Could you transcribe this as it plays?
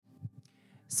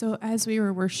So as we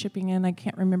were worshiping, and I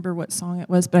can't remember what song it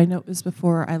was, but I know it was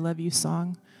before I Love You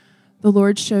song, the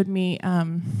Lord showed me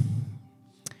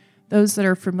those that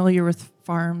are familiar with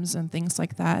farms and things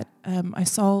like that. I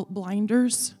saw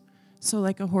blinders, so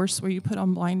like a horse where you put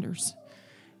on blinders.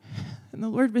 And the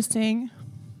Lord was saying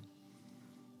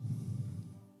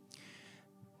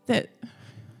that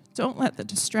don't let the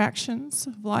distractions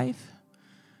of life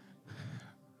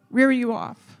rear you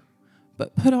off,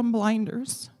 but put on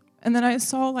blinders. And then I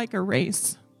saw like a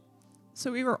race.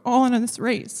 So we were all in this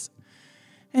race.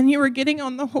 And you were getting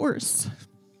on the horse.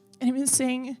 And he was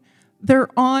saying, they're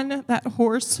on that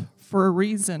horse for a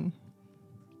reason.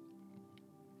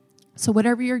 So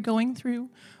whatever you're going through,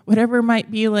 whatever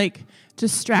might be like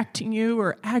distracting you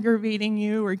or aggravating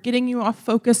you or getting you off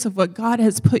focus of what God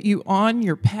has put you on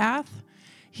your path,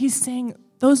 he's saying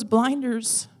those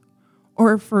blinders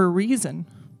are for a reason.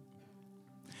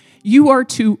 You are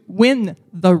to win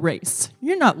the race.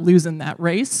 You're not losing that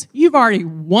race. You've already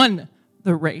won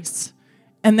the race.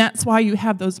 And that's why you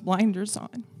have those blinders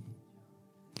on.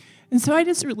 And so I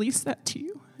just release that to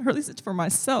you. I release it for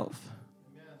myself.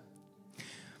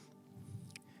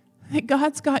 That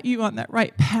God's got you on that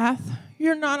right path.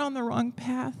 You're not on the wrong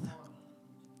path.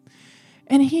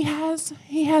 And He has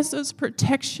those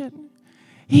protection.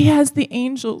 He has the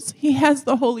angels. He has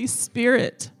the Holy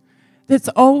Spirit that's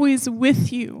always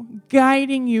with you,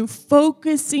 guiding you,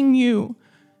 focusing you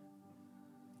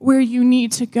where you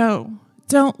need to go.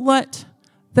 Don't let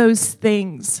those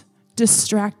things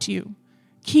distract you.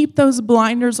 Keep those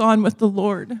blinders on with the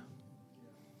Lord.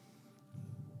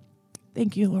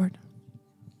 Thank you, Lord.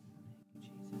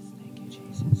 Thank you,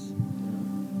 Jesus.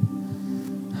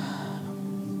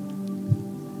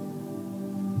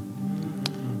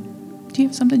 Do you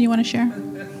have something you want to share?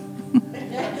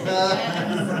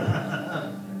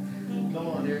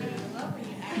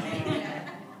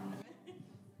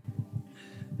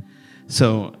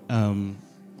 So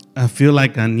I feel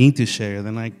like I need to share.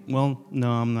 Then no,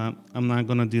 I'm not. I'm not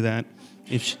gonna do that.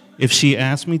 If she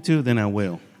asks me to, then I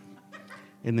will.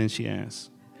 And then she asks.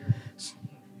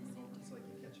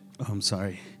 Oh, I'm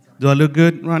sorry. Do I look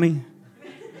good, Ronnie?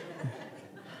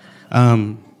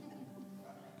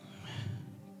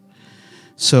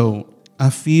 So I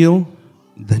feel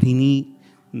that he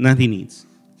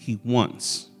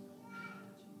wants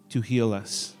to heal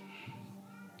us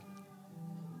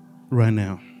right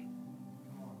now.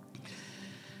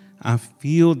 I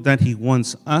feel that he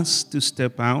wants us to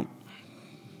step out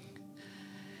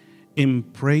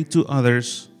and pray to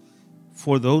others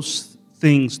for those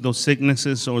things, those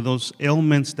sicknesses, or those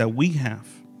ailments that we have.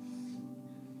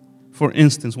 For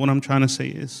instance, what I'm trying to say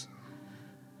is,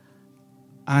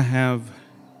 I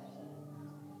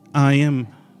am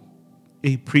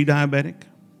a pre-diabetic,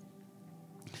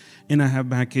 and I have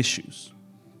back issues.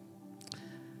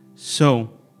 So,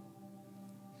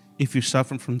 if you're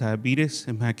suffering from diabetes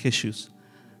and back issues,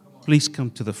 please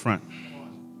come to the front.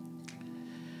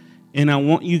 And I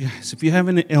want you guys, if you have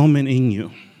an ailment in you,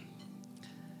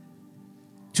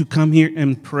 to come here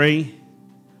and pray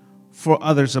for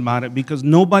others about it, because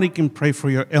nobody can pray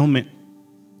for your ailment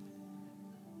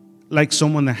like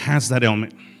someone that has that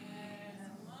ailment.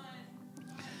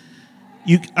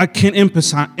 I can't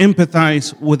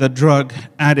empathize with a drug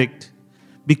addict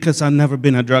because I've never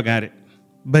been a drug addict.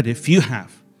 But if you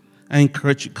have, I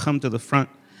encourage you to come to the front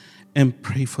and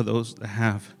pray for those that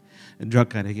have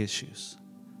drug addict issues.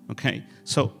 Okay?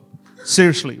 So,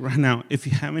 seriously, right now, if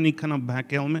you have any kind of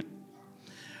back ailment,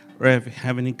 or if you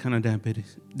have any kind of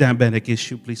diabetic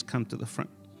issue, please come to the front.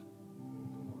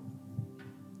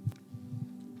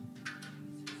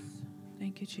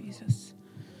 Thank you, Jesus.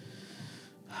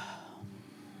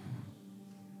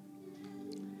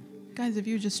 Guys, if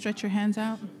you just stretch your hands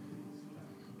out.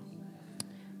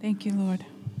 Thank you, Lord.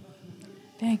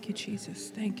 Thank you, Jesus.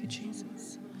 Thank you,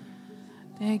 Jesus.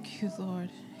 Thank you, Lord.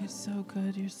 You're so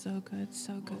good. You're so good.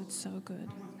 So good. So good.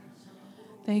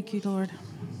 Thank you, Lord.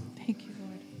 Thank you,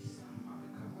 Lord.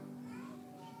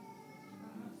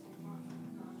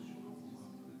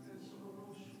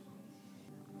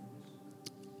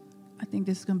 I think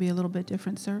this is going to be a little bit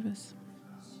different service.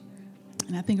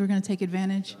 And I think we're going to take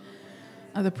advantage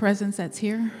of the presence that's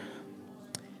here.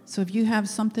 So if you have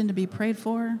something to be prayed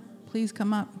for, please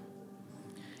come up.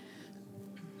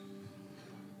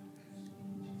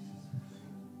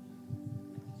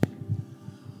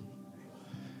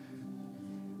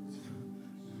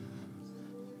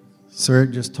 Sir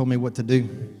just told me what to do,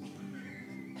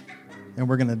 and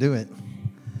we're going to do it.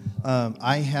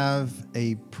 I have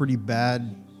a pretty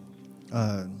bad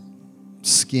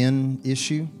skin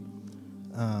issue.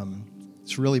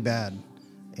 It's really bad,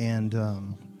 and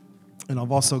And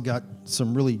I've also got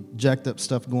some really jacked up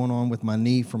stuff going on with my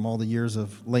knee from all the years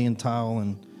of laying tile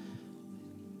and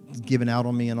giving out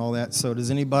on me and all that. So does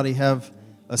anybody have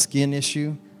a skin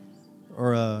issue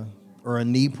or a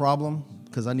knee problem?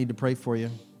 Because I need to pray for you.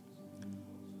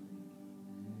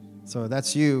 So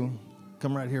that's you.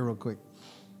 Come right here real quick.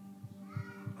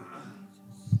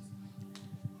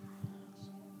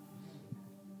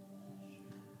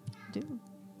 Do.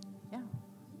 Yeah.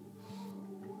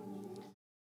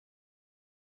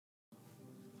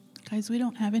 Guys, we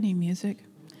don't have any music.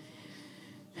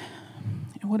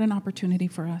 And what an opportunity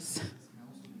for us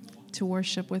to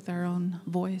worship with our own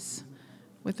voice,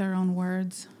 with our own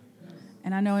words.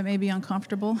 And I know it may be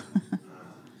uncomfortable,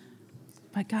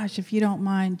 but gosh, if you don't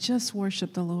mind, just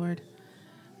worship the Lord.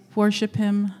 Worship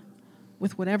Him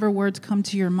with whatever words come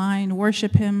to your mind.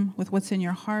 Worship Him with what's in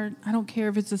your heart. I don't care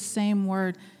if it's the same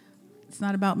word. It's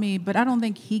not about me, but I don't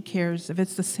think He cares if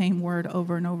it's the same word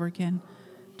over and over again.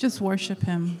 Just worship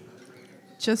Him.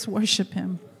 Just worship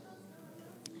Him.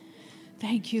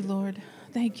 Thank you, Lord.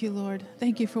 Thank you, Lord.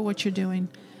 Thank you for what you're doing.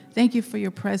 Thank you for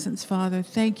your presence, Father.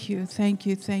 Thank you, thank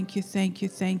you, thank you, thank you,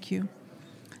 thank you.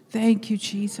 Thank you,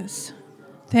 Jesus.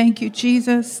 Thank you,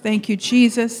 Jesus. Thank you,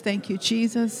 Jesus. Thank you,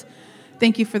 Jesus.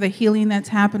 Thank you for the healing that's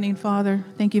happening, Father.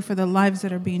 Thank you for the lives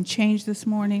that are being changed this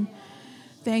morning.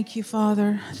 Thank you,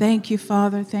 Father. Thank you,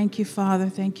 Father. Thank you, Father.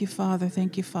 Thank you, Father.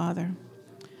 Thank you, Father.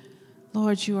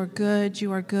 Lord, you are good.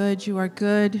 You are good. You are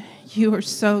good. You are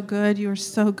so good. You are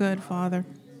so good, Father.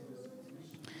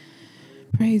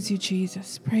 Praise you,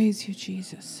 Jesus. Praise you,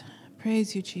 Jesus.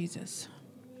 Praise you, Jesus.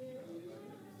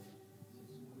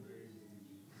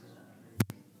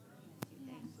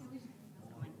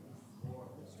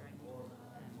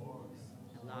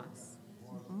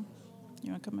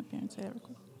 You want to come up here and say that real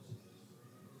quick?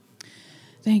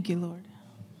 Thank you, Lord.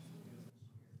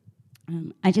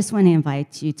 I just want to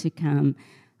invite you to come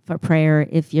for prayer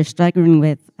if you're struggling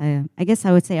with, I guess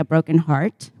I would say, a broken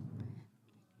heart.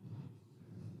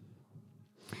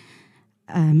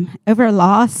 Over a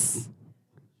loss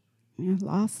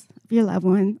of your loved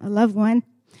one, a loved one,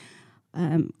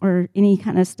 or any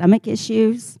kind of stomach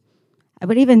issues. I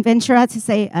would even venture out to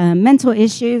say mental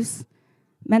issues,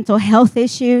 mental health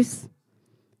issues,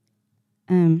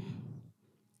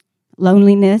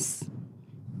 loneliness,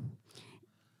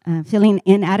 feeling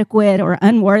inadequate or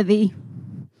unworthy,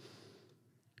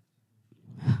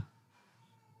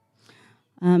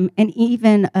 and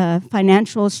even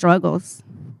financial struggles.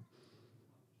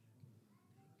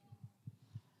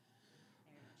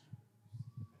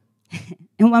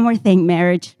 And one more thing,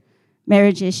 marriage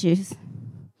issues.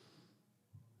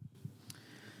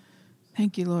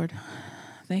 Thank you, Lord.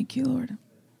 Thank you, Lord.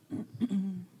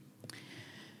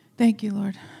 Thank you,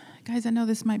 Lord. Guys, I know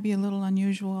this might be a little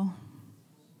unusual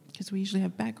because we usually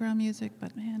have background music,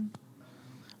 but man,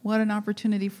 what an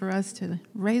opportunity for us to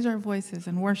raise our voices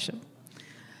and worship.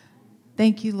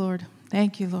 Thank you, Lord.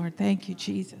 Thank you, Lord. Thank you,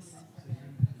 Jesus.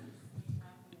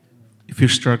 If you're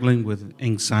struggling with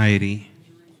anxiety,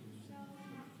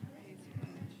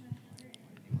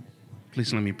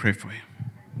 please let me pray for you.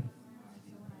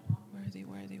 Worthy,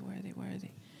 worthy, worthy,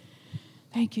 worthy.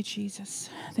 Thank you, Jesus.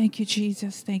 Thank you,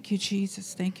 Jesus. Thank you,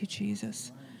 Jesus. Thank you,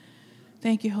 Jesus.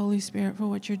 Thank you, Holy Spirit, for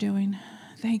what you're doing.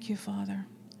 Thank you, Father.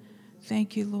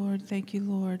 Thank you, Lord. Thank you,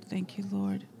 Lord. Thank you,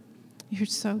 Lord. You're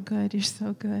so good. You're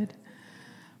so good.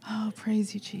 Oh,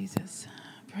 praise you, Jesus.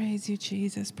 Praise you,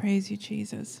 Jesus. Praise you,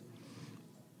 Jesus.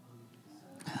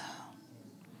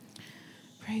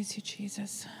 Praise you,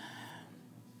 Jesus.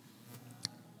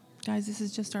 Guys, this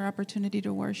is just our opportunity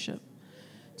to worship,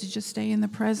 to just stay in the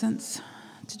presence,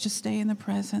 to just stay in the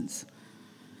presence.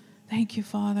 Thank you,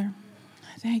 Father.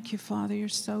 Thank you, Father. You're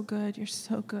so good. You're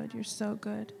so good. You're so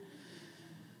good.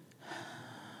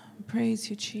 Praise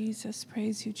you, Jesus.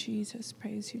 Praise you, Jesus.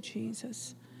 Praise you,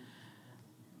 Jesus.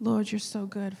 Lord, you're so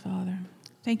good, Father.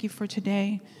 Thank you for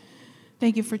today.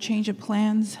 Thank you for change of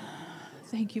plans.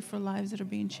 Thank you for lives that are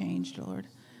being changed, Lord.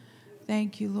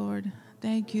 Thank you, Lord.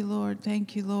 Thank you, Lord.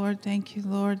 Thank you, Lord. Thank you,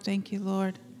 Lord. Thank you,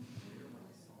 Lord.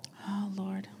 Oh,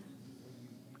 Lord.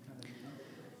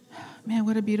 Man,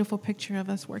 what a beautiful picture of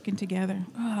us working together.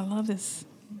 Oh, I love this.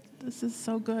 This is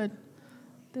so good.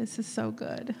 This is so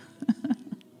good.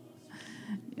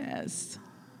 Yes.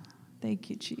 Thank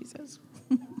you, Jesus.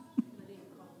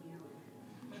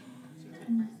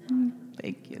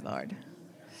 Thank you, Lord.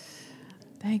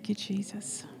 Thank you,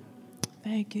 Jesus.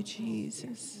 Thank you,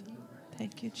 Jesus.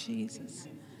 Thank you, Jesus.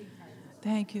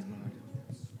 Thank you, Lord.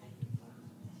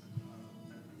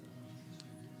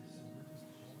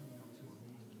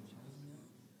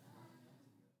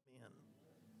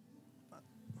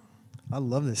 I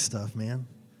love this stuff, man.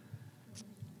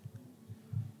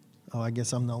 Oh, I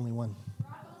guess I'm the only one.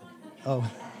 Oh,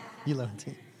 you love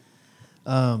it.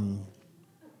 Man,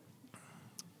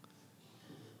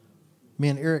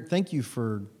 Eric, thank you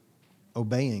for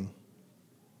obeying.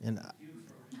 And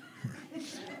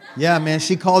yeah, man,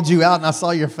 she called you out, and I saw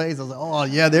your face. I was like, oh,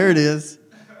 yeah, there it is.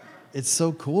 It's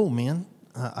so cool, man.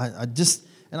 I just,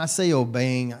 and I say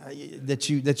obeying, that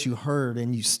you heard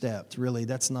and you stepped. Really,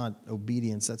 that's not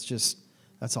obedience.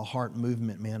 That's a heart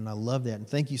movement, man. And I love that. And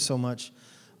thank you so much.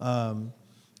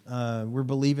 We're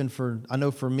believing for, I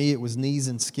know for me it was knees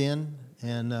and skin,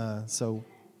 and so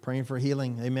praying for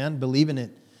healing. Amen. Believing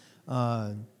it.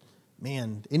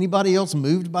 Man, anybody else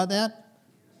moved by that?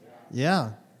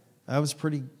 Yeah, that was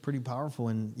pretty powerful.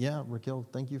 And yeah, Raquel,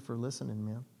 thank you for listening,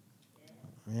 man.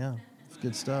 Yeah, it's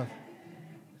good stuff.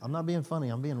 I'm not being funny.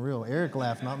 I'm being real. Eric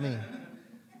laughed, not me.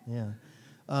 Yeah.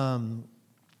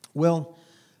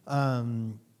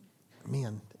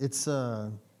 Man, it's. I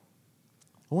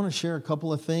want to share a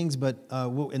couple of things, but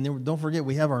and then don't forget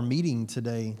we have our meeting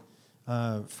today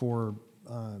for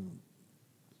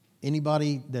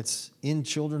anybody that's in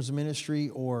children's ministry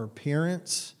or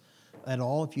parents at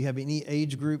all. If you have any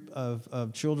age group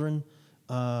of children.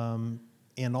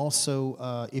 And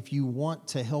also, if you want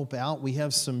to help out, we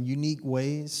have some unique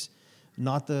ways,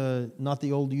 not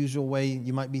the old usual way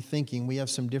you might be thinking. We have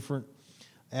some different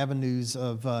avenues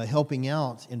of helping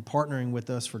out and partnering with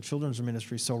us for children's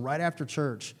ministry. So right after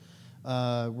church,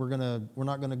 we're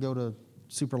not gonna go to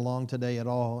super long today at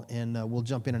all, and we'll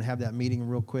jump in and have that meeting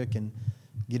real quick and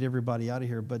get everybody out of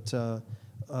here. But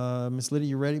Miss Lydia,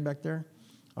 you ready back there?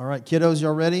 All right, kiddos,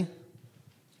 y'all ready?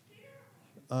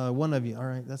 One of you. All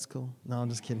right, that's cool. No, I'm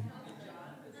just kidding.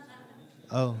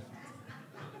 Oh.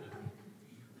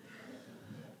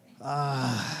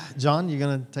 John, you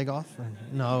going to take off?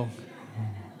 No.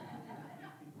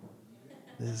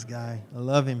 This guy. I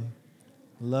love him.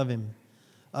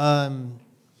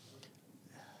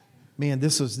 Man,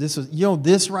 this was,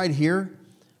 this right here,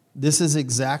 this is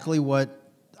exactly what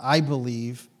I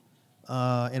believe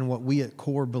and what we at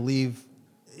CORE believe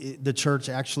the church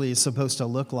actually is supposed to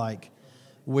look like,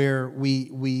 where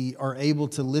we are able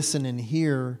to listen and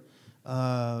hear,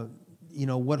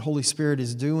 what Holy Spirit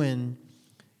is doing,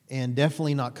 and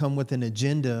definitely not come with an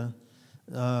agenda.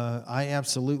 I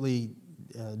absolutely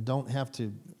don't have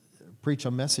to preach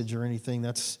a message or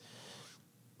anything.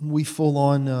 We full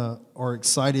on are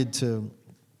excited to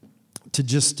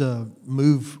just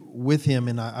move with Him,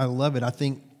 and I love it. I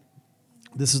think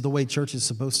this is the way church is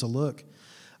supposed to look.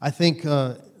 I think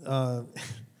I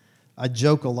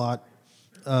joke a lot.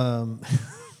 I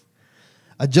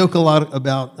joke a lot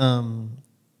about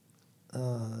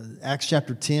Acts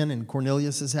chapter 10 and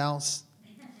Cornelius' house.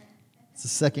 It's the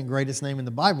second greatest name in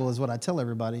the Bible, is what I tell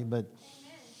everybody. But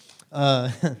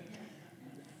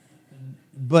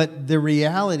the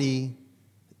reality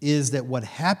is that what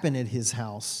happened at his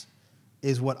house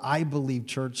is what I believe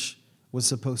church was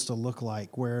supposed to look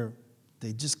like, where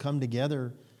they just come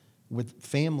together with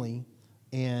family,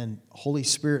 and Holy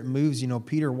Spirit moves.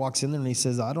 Peter walks in there and he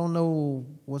says, I don't know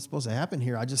what's supposed to happen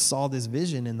here. I just saw this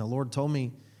vision and the Lord told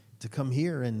me to come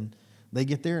here. And they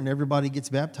get there and everybody gets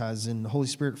baptized and the Holy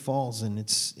Spirit falls, and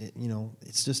it's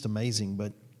just amazing.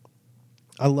 But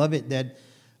I love it that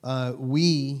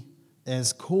we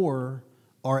as CORE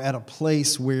are at a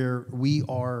place where we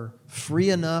are free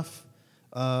enough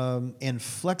and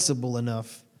flexible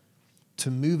enough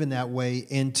to move in that way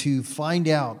and to find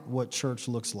out what church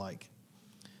looks like.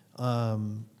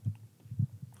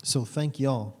 So thank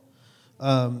y'all.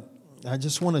 I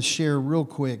just want to share real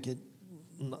quick,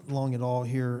 not long at all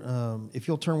here. If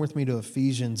you'll turn with me to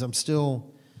Ephesians, I'm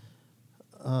still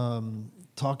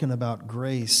talking about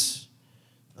grace.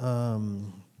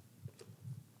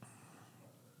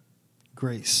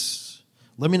 Grace.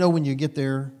 Let me know when you get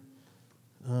there.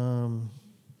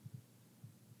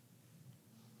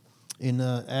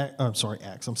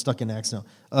 Acts. I'm stuck in Acts now.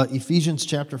 Ephesians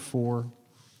chapter 4.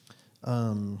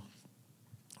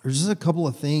 There's just a couple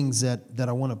of things that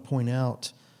I want to point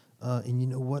out. And you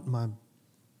know what? My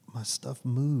stuff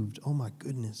moved. Oh, my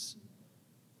goodness.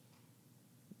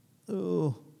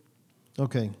 Oh.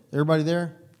 Okay. Everybody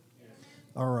there? Yes.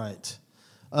 All right.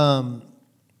 I'm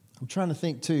trying to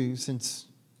think, too, since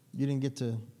you didn't get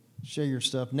to share your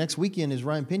stuff. Next weekend is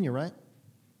Ryan Pena, right?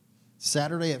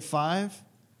 Saturday at 5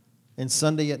 and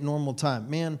Sunday at normal time.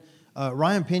 Man,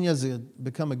 Ryan Pena has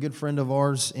become a good friend of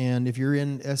ours, and if you're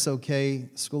in SOK,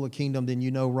 School of Kingdom, then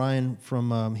you know Ryan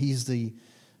from, he's the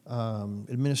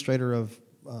administrator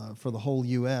for the whole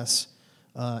U.S.,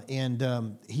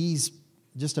 and he's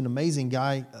just an amazing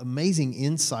guy, amazing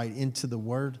insight into the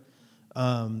Word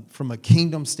from a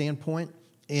kingdom standpoint,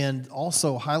 and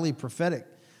also highly prophetic.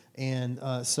 And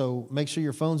so make sure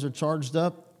your phones are charged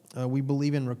up. We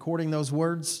believe in recording those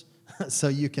words so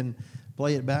you can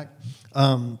play it back.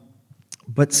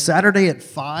 But Saturday at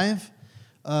 5,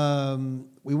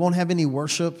 we won't have any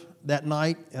worship that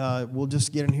night. We'll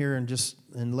just get in here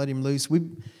and let him loose.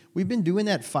 We've been doing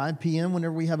that 5 p.m.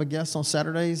 whenever we have a guest on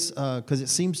Saturdays because it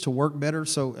seems to work better.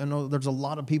 So I know there's a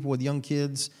lot of people with young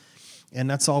kids, and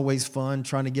that's always fun,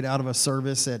 trying to get out of a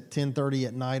service at 10:30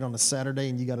 at night on a Saturday,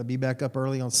 and you got to be back up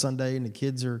early on Sunday, and the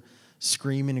kids are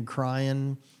screaming and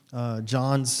crying.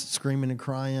 John's screaming and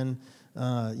crying.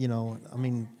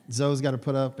 Zoe's got to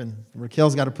put up, and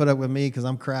Raquel's got to put up with me because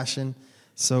I'm crashing.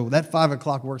 So that 5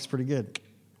 o'clock works pretty good.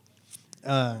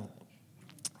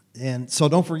 And so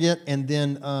don't forget, and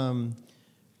then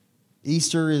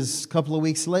Easter is a couple of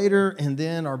weeks later, and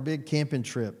then our big camping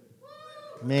trip.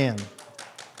 Man,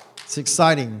 it's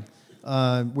exciting.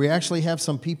 We actually have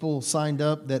some people signed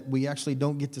up that we actually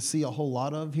don't get to see a whole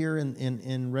lot of here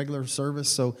in regular service,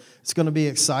 so it's going to be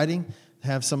exciting.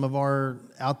 Have some of our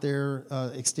out there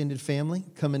extended family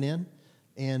coming in,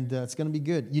 and it's going to be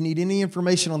good. You need any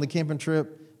information on the camping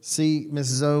trip, see Miss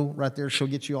Zoe right there. She'll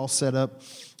get you all set up.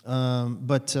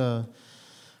 But I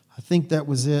think that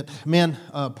was it. Man,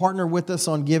 partner with us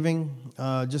on giving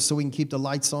just so we can keep the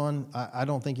lights on. I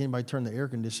don't think anybody turned the air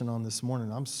conditioner on this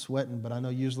morning. I'm sweating, but I know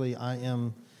usually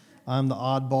I'm the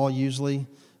oddball usually.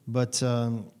 But,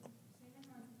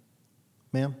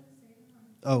 ma'am?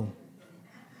 Oh.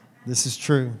 This is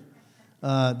true.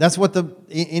 That's what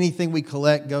anything we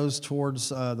collect goes towards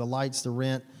the lights, the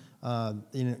rent,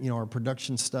 our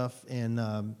production stuff,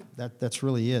 and that's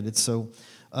really it. It's so,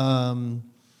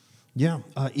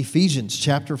 Ephesians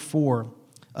chapter 4.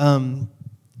 I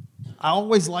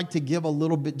always like to give a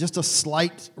little bit, just a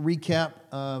slight recap,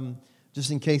 just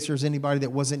in case there's anybody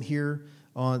that wasn't here.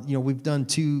 We've done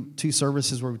two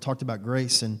services where we talked about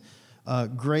grace, and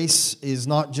grace is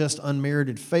not just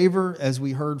unmerited favor, as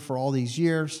we heard for all these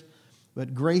years,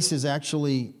 but grace is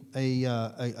actually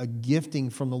a gifting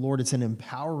from the Lord. It's an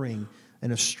empowering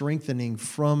and a strengthening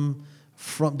from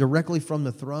directly from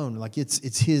the throne. Like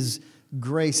it's His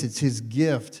grace, it's His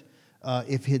gift.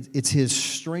 It's His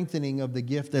strengthening of the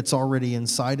gift that's already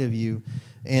inside of you.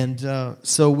 And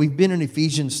so we've been in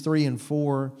Ephesians 3 and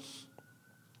 4,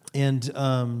 and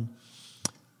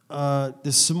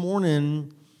this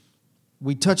morning.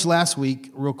 We touched last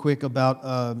week real quick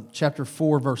about chapter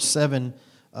 4, verse 7,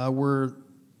 where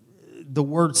the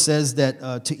word says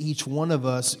that to each one of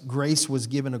us, grace was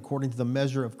given according to the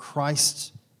measure of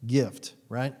Christ's gift,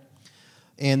 right?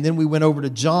 And then we went over to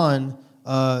John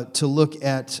to look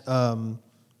at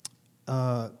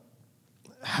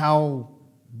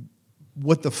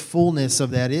what the fullness of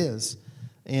that is.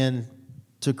 And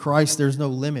to Christ, there's no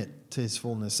limit to His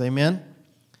fullness. Amen?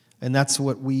 And that's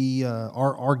what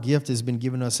our gift has been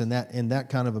given us in that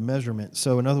kind of a measurement.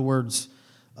 So in other words,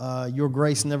 your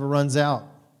grace never runs out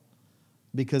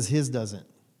because His doesn't.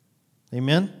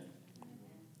 Amen?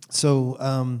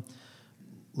 So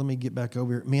let me get back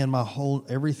over here. Man,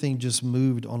 everything just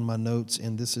moved on my notes,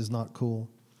 and this is not cool.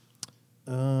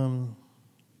 This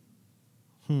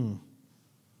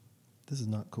is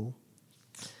not cool.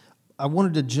 I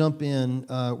wanted to jump in.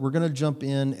 We're going to jump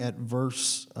in at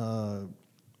verse...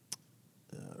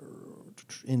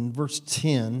 in verse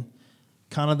 10,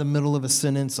 kind of the middle of a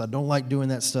sentence. I don't like doing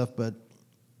that stuff, but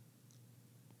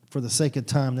for the sake of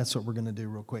time, that's what we're going to do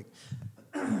real quick.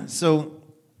 So,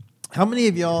 how many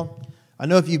of y'all, I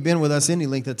know if you've been with us any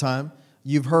length of time,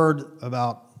 you've heard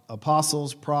about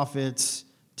apostles, prophets,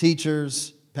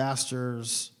 teachers,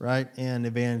 pastors, right, and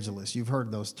evangelists. You've heard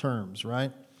those terms,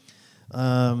 right?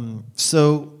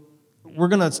 So, we're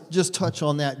going to just touch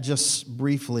on that just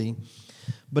briefly.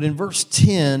 But in verse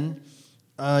 10,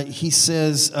 he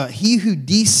says, He who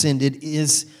descended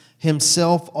is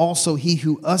Himself also He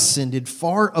who ascended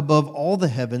far above all the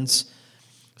heavens,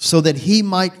 so that He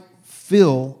might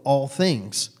fill all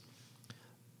things.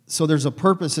 So there's a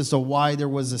purpose as to why there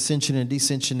was ascension and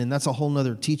descension, and that's a whole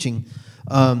nother teaching.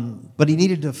 But He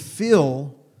needed to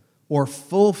fill or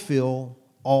fulfill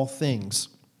all things.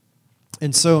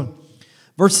 And so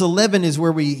verse 11 is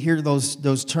where we hear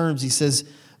those terms. He says...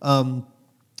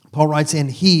 Paul writes, and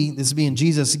He, this being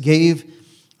Jesus, gave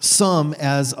some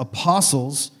as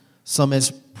apostles, some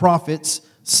as prophets,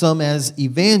 some as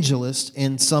evangelists,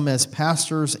 and some as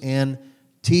pastors and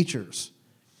teachers.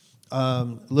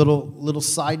 Little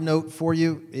side note for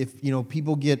you: if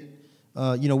people get,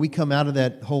 we come out of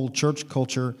that whole church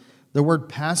culture. The word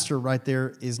pastor right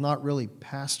there is not really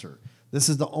pastor. This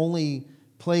is the only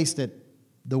place that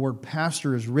the word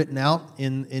pastor is written out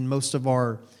in most of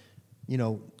our,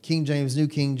 King James, New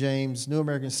King James, New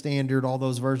American Standard, all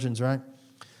those versions, right?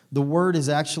 The word is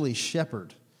actually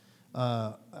shepherd,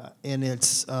 and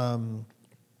it's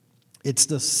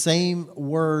the same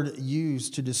word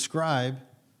used to describe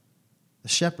the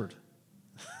shepherd.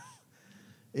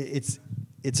 It's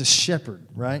a shepherd,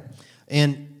 right?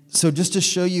 And so just to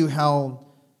show you how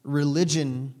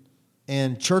religion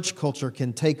and church culture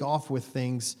can take off with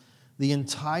things, the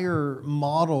entire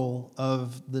model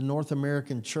of the North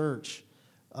American church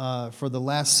for the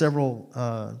last several,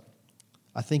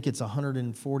 I think it's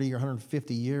 140 or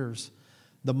 150 years,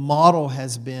 the model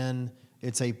has been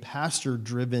it's a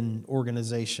pastor-driven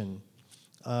organization,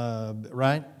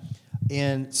 right?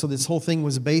 And so this whole thing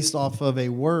was based off of a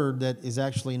word that is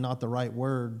actually not the right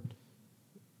word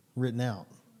written out.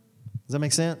 Does that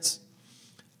make sense?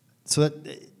 So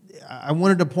I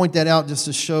wanted to point that out just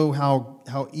to show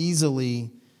how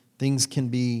easily things can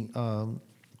be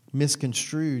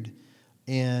misconstrued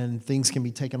and things can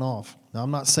be taken off. Now,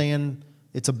 I'm not saying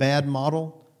it's a bad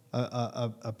model,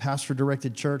 a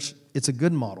pastor-directed church. It's a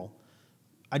good model.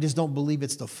 I just don't believe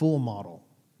it's the full model.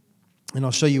 And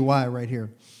I'll show you why right here.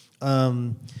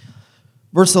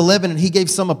 Verse 11, and he gave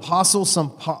some apostles,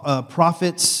 some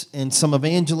prophets, and some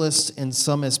evangelists, and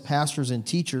some as pastors and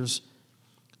teachers.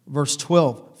 Verse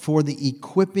 12, for the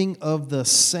equipping of the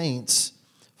saints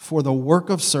for the work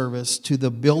of service to the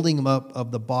building up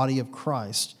of the body of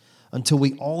Christ, until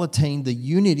we all attain the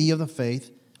unity of the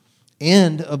faith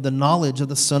and of the knowledge of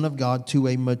the Son of God, to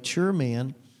a mature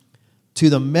man, to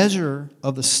the measure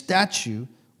of the stature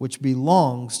which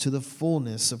belongs to the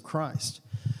fullness of Christ.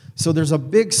 So there's a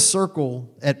big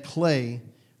circle at play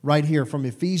right here from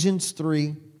Ephesians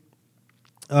 3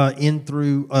 in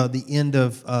through the end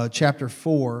of chapter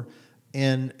 4.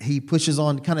 And he pushes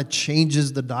on, kind of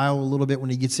changes the dial a little bit when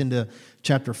he gets into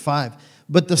chapter 5.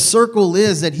 But the circle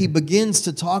is that he begins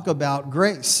to talk about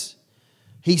grace.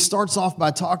 He starts off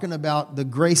by talking about the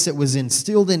grace that was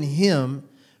instilled in him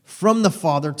from the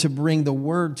Father to bring the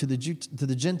word to the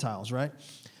Gentiles, right?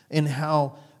 And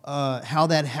how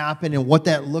that happened and what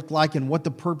that looked like and what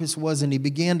the purpose was. And he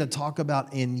began to talk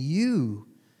about, and you,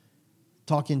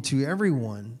 talking to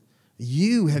everyone,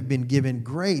 you have been given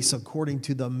grace according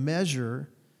to the measure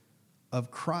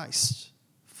of Christ's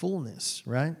fullness,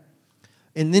 right?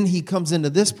 And then he comes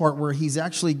into this part where he's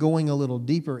actually going a little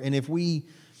deeper. And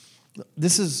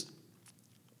this is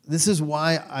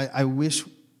why I wish,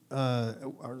 sorry,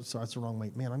 that's the wrong way.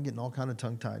 Man, I'm getting all kind of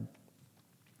tongue-tied.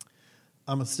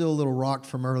 I'm still a little rocked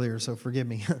from earlier, so forgive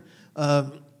me.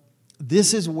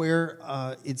 This is where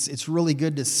it's really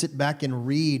good to sit back and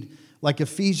read. Like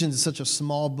Ephesians is such a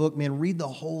small book, man. Read the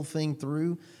whole thing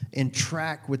through and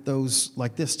track with those,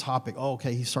 like this topic. Oh,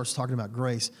 okay, he starts talking about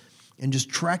grace. And just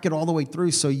track it all the way through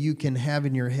so you can have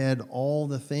in your head all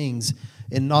the things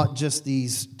and not just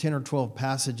these 10 or 12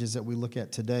 passages that we look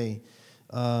at today.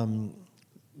 Does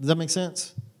that make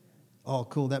sense? Oh,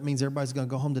 cool. That means everybody's going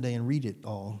to go home today and read it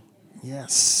all.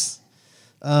 Yes.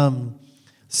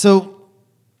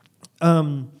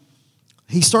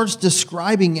 He starts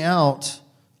describing out,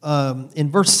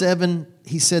 in verse 7,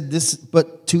 he said this,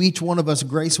 but to each one of us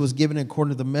grace was given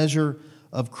according to the measure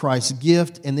of Christ's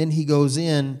gift. And then he goes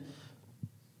in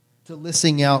to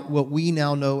listing out what we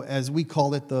now know as, we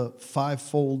call it the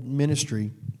fivefold ministry.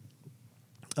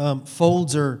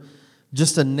 Folds are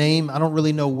just a name. I don't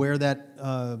really know where that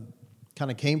kind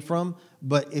of came from,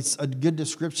 but it's a good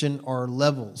description, or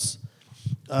levels.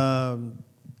 When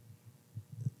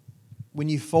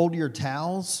you fold your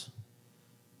towels,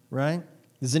 right?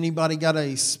 Does anybody got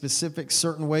a specific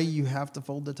certain way you have to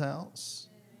fold the towels?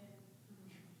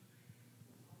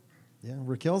 Yeah,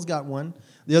 Raquel's got one.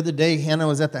 The other day, Hannah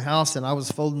was at the house, and I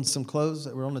was folding some clothes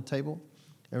that were on the table.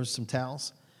 There was some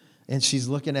towels. And she's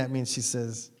looking at me, and she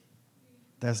says,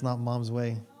 "That's not Mom's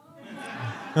way."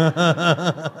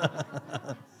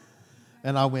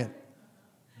 And I went,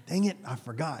 "Dang it, I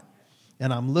forgot."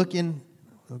 And I'm looking,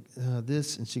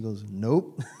 this, and she goes,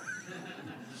 "Nope."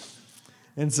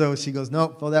 And so she goes,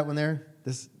 "Nope, fold that one there.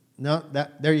 This, no,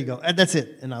 that, there you go. That's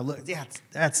it." And I look, yeah,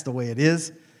 that's the way it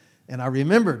is. And I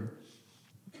remembered.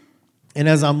 And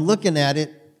as I'm looking at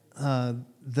it,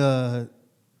 the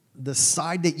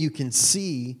side that you can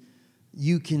see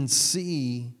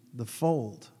the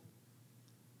fold.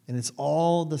 And it's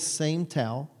all the same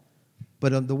towel.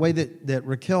 But the way that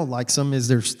Raquel likes them is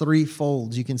there's 3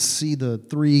 folds. You can see the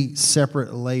 3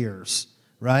 separate layers,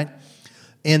 right?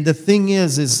 And the thing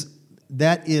is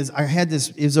I had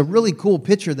this, it was a really cool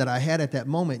picture that I had at that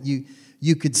moment.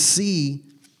 You could see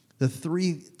the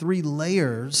three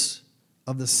layers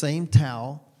of the same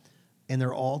towel, and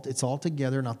it's all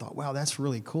together. And I thought, wow, that's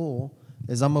really cool.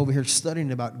 As I'm over here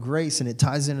studying about grace, and it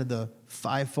ties into the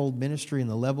fivefold ministry and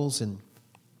the levels, and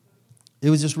it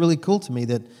was just really cool to me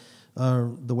that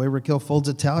the way Raquel folds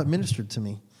a towel, it ministered to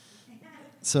me.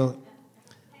 So,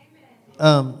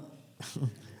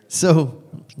 so,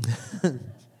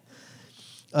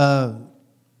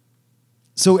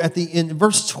 so in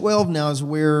verse 12 now is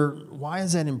why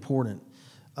is that important?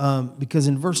 Because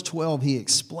in verse 12 he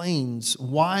explains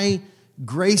why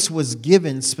grace was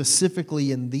given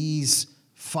specifically in these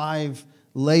 5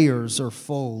 layers or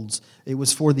folds. It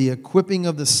was for the equipping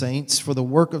of the saints, for the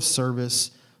work of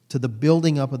service, to the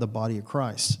building up of the body of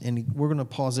Christ. And we're going to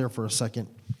pause there for a second.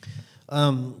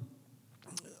 I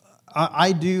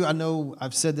know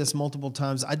I've said this multiple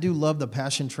times, I do love the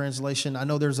Passion Translation. I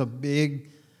know there's a big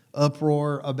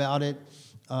uproar about it.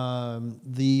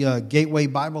 The Gateway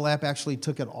Bible app actually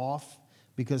took it off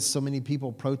because so many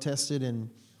people protested, and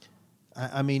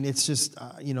I mean, it's just,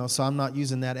 so I'm not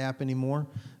using that app anymore.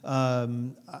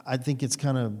 I think it's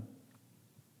kind of,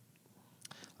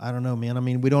 I don't know, man. I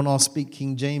mean, we don't all speak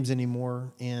King James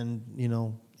anymore, and,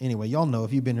 anyway, y'all know,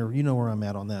 if you've been here, you know where I'm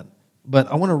at on that.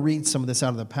 But I want to read some of this out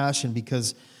of the Passion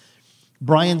because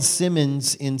Brian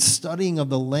Simmons, in studying of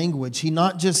the language, he did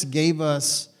not just give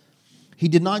us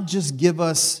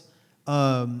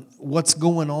what's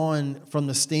going on from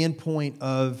the standpoint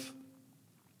of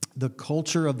the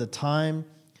culture of the time,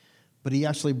 but he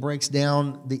actually breaks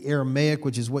down the Aramaic,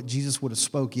 which is what Jesus would have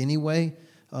spoke anyway,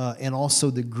 and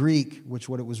also the Greek, which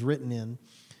what it was written in.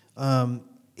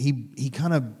 He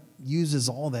kind of uses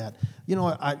all that.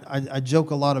 I joke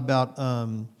a lot about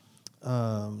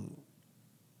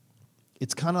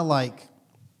it's kind of like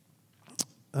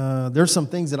there's some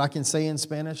things that I can say in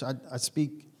Spanish. I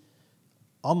speak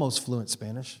almost fluent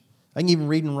Spanish. I can even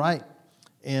read and write.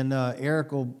 And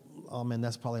Eric will, oh man,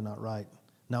 that's probably not right.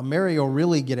 Now Mary will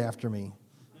really get after me,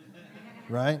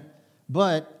 right?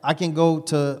 But I can go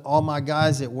to all my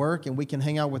guys at work and we can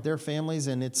hang out with their families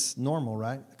and it's normal,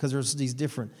 right? Because there's these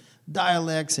different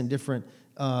dialects and different,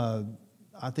 I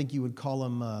think you would call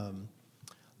them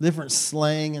different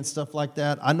slang and stuff like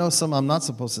that. I know some I'm not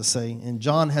supposed to say, and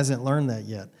John hasn't learned that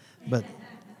yet, but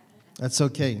that's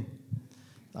okay.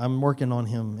 I'm working on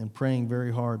him and praying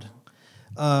very hard.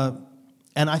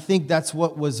 And I think that's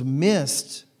what was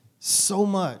missed so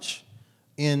much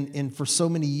and for so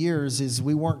many years is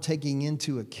we weren't taking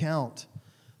into account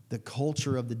the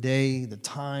culture of the day, the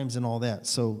times, and all that.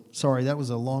 So, sorry, that was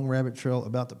a long rabbit trail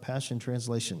about the Passion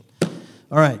Translation.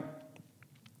 All right.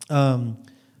 I'm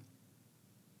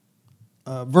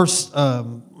going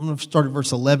to start at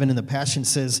verse 11, and the Passion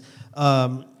says,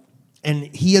 and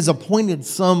he has appointed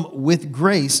some with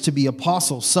grace to be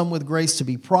apostles, some with grace to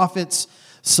be prophets,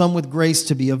 some with grace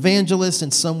to be evangelists,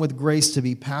 and some with grace to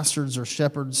be pastors or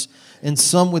shepherds, and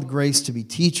some with grace to be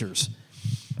teachers.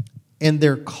 And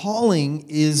their calling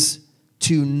is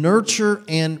to nurture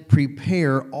and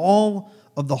prepare all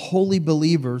of the holy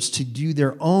believers to do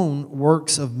their own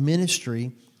works of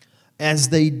ministry. As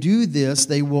they do this,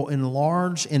 they will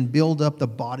enlarge and build up the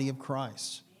body of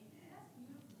Christ.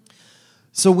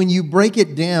 So when you break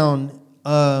it down,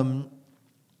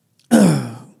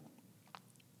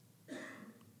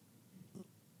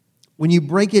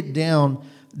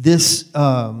 this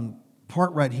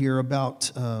part right here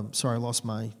about, sorry, I lost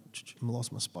my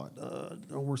spot.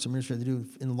 Works of ministry, they do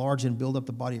enlarge and build up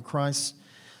the body of Christ.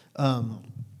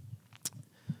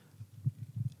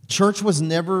 Church was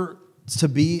never to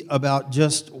be about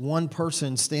just one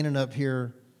person standing up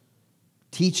here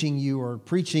teaching you or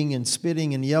preaching and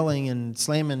spitting and yelling and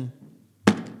slamming,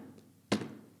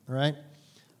 right?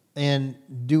 And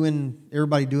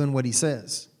everybody doing what he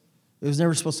says. It was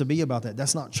never supposed to be about that.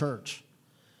 That's not church.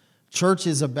 Church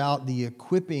is about the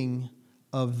equipping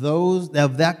of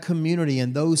that community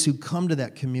and those who come to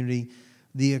that community,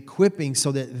 the equipping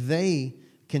so that they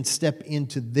can step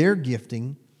into their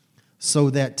gifting so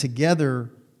that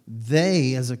together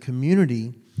they as a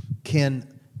community can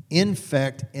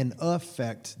infect and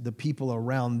affect the people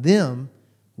around them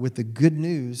with the good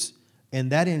news,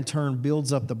 and that in turn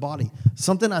builds up the body.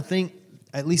 Something I think,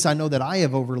 at least I know that I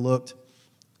have overlooked.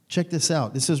 Check this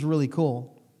out. This is really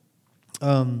cool.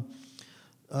 Their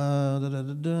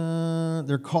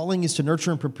calling is to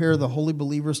nurture and prepare the holy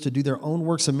believers to do their own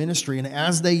works of ministry, and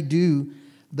as they do,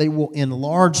 they will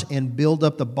enlarge and build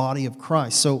up the body of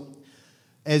Christ. So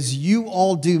as you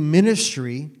all do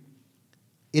ministry,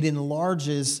 it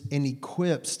enlarges and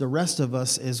equips the rest of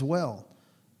us as well,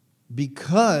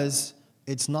 because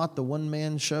it's not the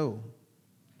one-man show.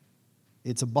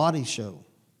 It's a body show.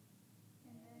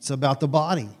 It's about the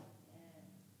body.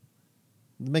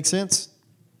 Make sense?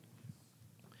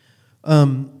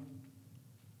 Some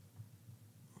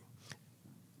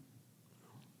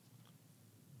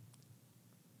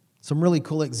really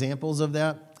cool examples of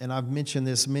that. and I've mentioned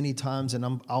this many times,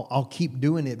 and I'll keep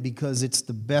doing it because it's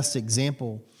the best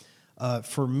example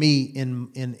for me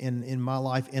in my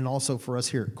life, and also for us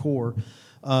here at CORE.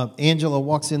 Angela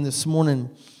walks in this morning,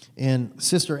 and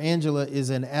Sister Angela is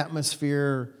an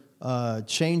atmosphere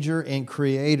changer and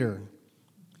creator.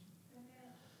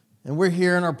 And we're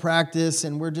here in our practice,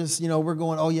 and we're just, we're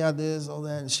going, oh yeah, this, oh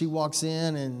that. And she walks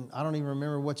in, and I don't even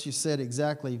remember what she said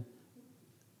exactly.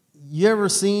 You ever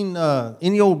seen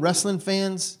any old wrestling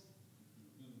fans?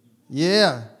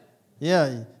 Yeah.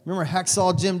 Remember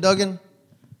Hacksaw Jim Duggan?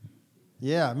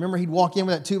 Yeah. Remember he'd walk in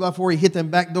with that 2x4, he'd hit them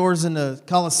back doors in the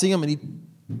Coliseum, and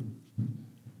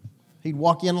he'd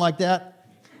walk in like that?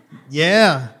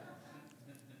 Yeah.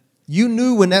 You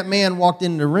knew when that man walked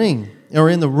in the ring, or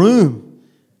in the room.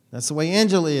 That's the way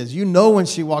Angela is. You know when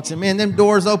she walks in. Man, them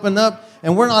doors open up,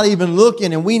 and we're not even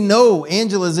looking, and we know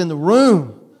Angela's in the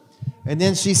room. And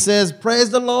then she says, praise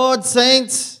the Lord,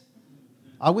 saints.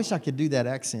 I wish I could do that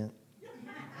accent.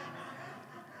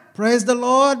 Praise the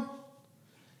Lord.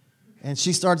 And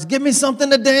she starts, give me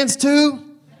something to dance to.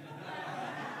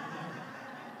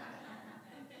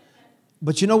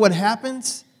 But you know what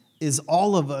happens? Is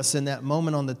all of us in that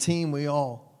moment on the team,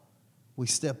 we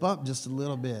step up just a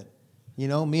little bit.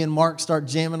 Me and Mark start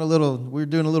jamming a little. We were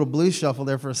doing a little blues shuffle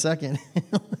there for a second.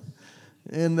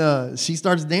 And she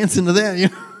starts dancing to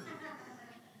that,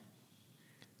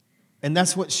 And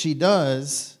that's what she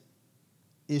does,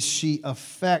 is she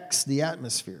affects the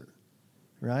atmosphere,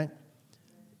 right?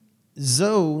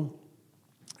 Zoe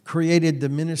created the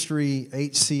ministry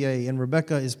HCA, and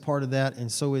Rebecca is part of that,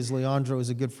 and so is Leandro, is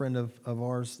a good friend of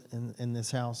ours in this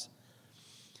house.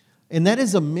 And that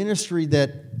is a ministry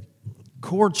that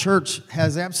CORE Church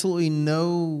has absolutely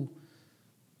no,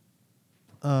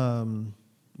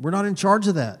 we're not in charge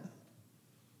of that.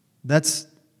 That's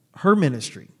her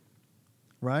ministry,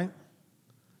 right?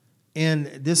 And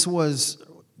this was,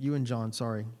 you and John,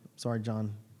 sorry,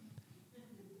 John.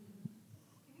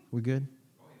 We good?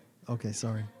 Okay,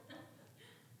 sorry.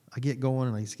 I get going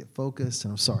and I just get focused,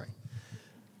 and I'm sorry.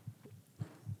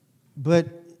 But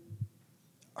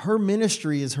her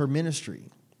ministry is her ministry.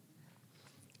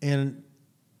 And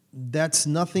that's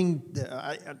nothing,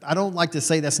 I don't like to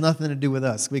say that's nothing to do with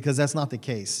us, because that's not the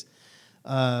case.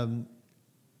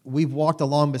 We've walked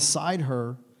along beside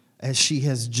her as she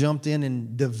has jumped in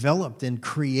and developed and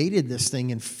created this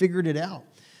thing and figured it out.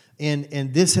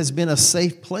 And this has been a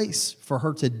safe place for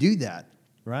her to do that,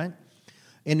 right?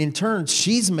 And in turn,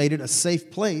 she's made it a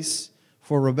safe place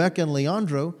for Rebecca and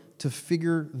Leandro to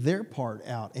figure their part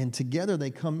out. And together they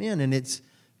come in, and it's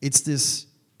this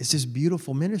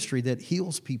beautiful ministry that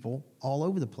heals people all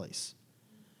over the place.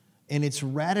 And it's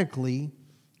radically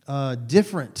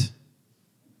different,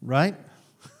 right?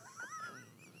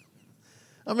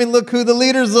 I mean, look who the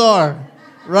leaders are,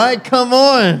 right? Come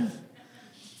on.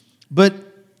 But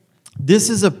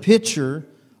this is a picture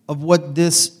of what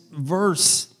this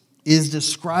verse is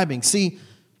describing. See,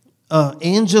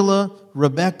 Angela,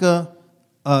 Rebecca,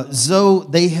 Zoe,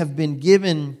 they have been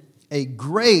given a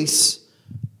grace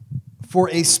for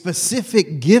a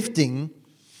specific gifting,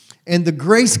 and the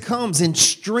grace comes and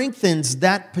strengthens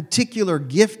that particular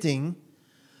gifting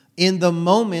in the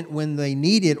moment when they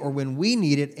need it or when we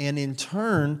need it, and in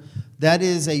turn, that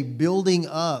is a building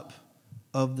up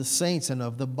of the saints and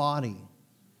of the body.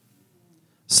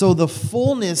 So the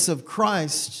fullness of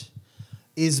Christ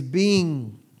is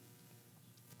being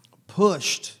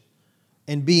pushed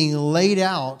and being laid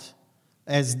out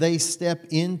as they step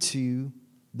into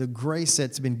the grace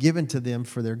that's been given to them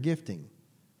for their gifting.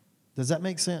 Does that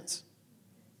make sense?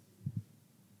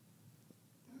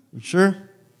 You sure?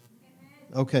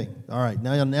 Okay, all right.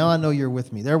 Now I know you're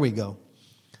with me. There we go.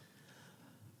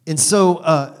 And so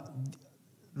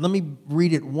let me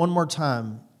read it one more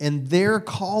time. And their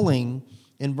calling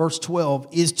in verse 12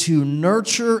 is to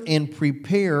nurture and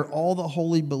prepare all the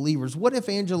holy believers. What if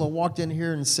Angela walked in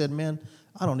here and said, man,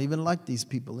 I don't even like these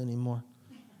people anymore.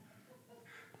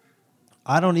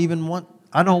 I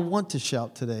don't want to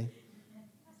shout today.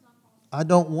 I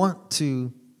don't want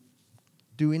to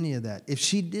do any of that. If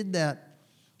she did that,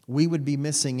 we would be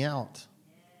missing out.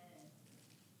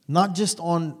 Not just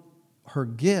on her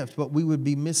gift, but we would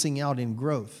be missing out in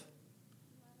growth.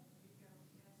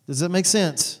 Does that make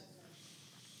sense?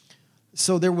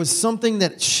 So there was something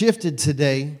that shifted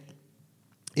today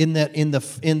in the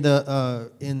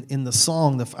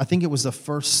song. I think it was the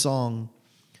first song.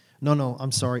 No,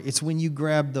 I'm sorry. It's when you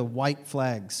grabbed the white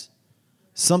flags.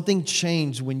 Something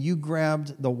changed when you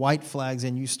grabbed the white flags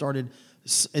and you started.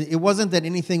 It wasn't that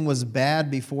anything was bad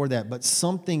before that, but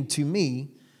something, to me,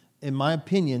 in my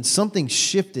opinion, something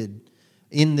shifted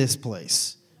in this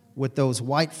place with those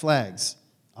white flags.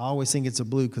 I always think it's a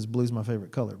blue because blue's my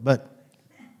favorite color. But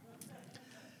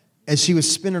as she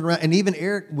was spinning around, and even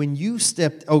Eric, when you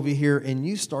stepped over here and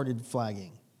you started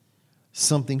flagging,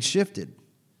 something shifted.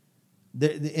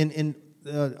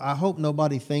 I hope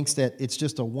nobody thinks that it's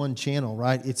just a one channel,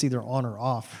 right? It's either on or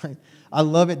off, right? I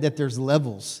love it that there's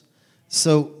levels.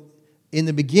 So in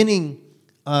the beginning,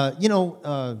 that's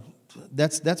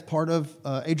part of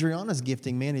Adriana's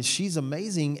gifting, man, is she's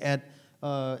amazing at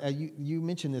you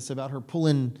mentioned this about her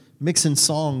mixing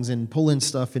songs and pulling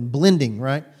stuff and blending,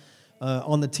 right?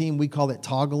 On the team, we call it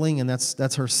toggling, and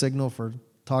that's her signal for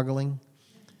toggling.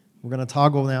 We're going to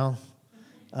toggle now.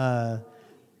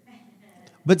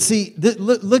 But see,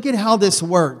 look at how this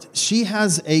worked. She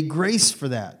has a grace for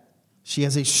that. She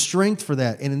has a strength for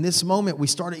that. And in this moment,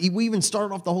 we even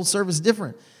started off the whole service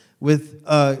different with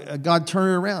God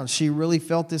turning it around. She really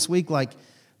felt this week like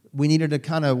we needed to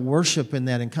kind of worship in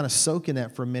that and kind of soak in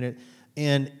that for a minute.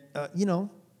 And,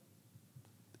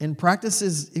 in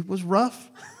practices, it was rough.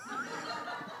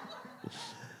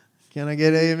 Can I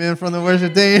get an amen from the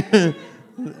worship team?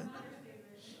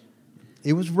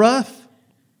 It was rough.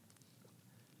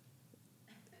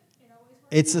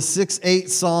 It's a 6/8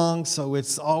 song, so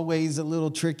it's always a little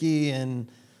tricky.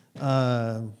 And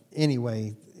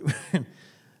anyway,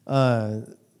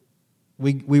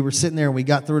 we were sitting there and we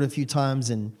got through it a few times,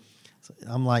 and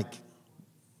I'm like,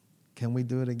 "Can we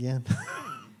do it again?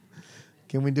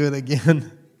 Can we do it again?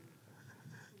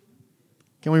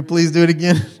 Can we please do it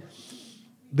again?"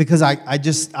 Because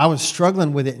I was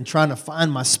struggling with it and trying to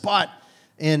find my spot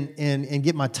and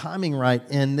get my timing right,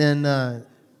 and then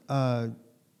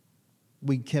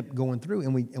we kept going through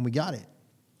and we got it.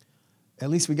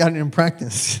 At least we got it in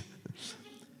practice.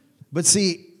 But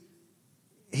see,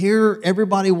 here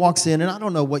everybody walks in, and I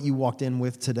don't know what you walked in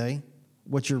with today,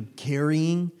 what you're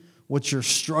carrying, what you're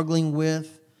struggling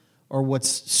with, or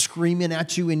what's screaming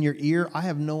at you in your ear. I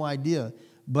have no idea.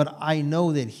 But I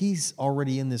know that He's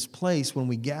already in this place. When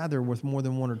we gather with more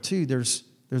than one or two, there's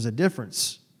a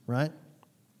difference, right?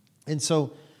 And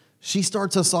so she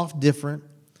starts us off different,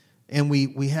 and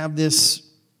we have this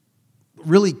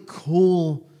really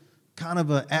cool kind of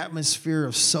an atmosphere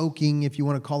of soaking, if you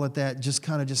want to call it that, just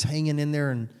kind of just hanging in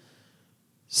there and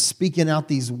speaking out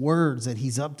these words that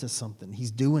He's up to something.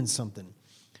 He's doing something.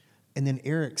 And then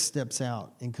Eric steps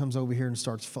out and comes over here and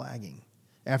starts flagging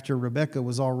after Rebecca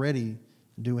was already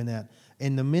doing that.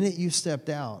 And the minute you stepped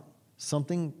out,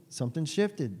 something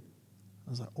shifted. I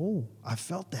was like, oh, I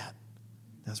felt that.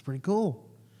 That's pretty cool.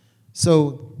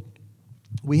 So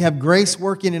we have Grace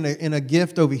working in a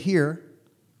gift over here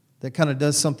that kind of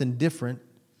does something different.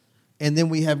 And then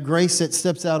we have Grace that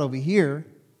steps out over here,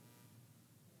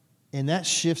 and that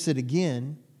shifts it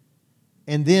again.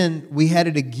 And then we had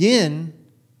it again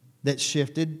that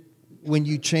shifted when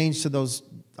you changed to those.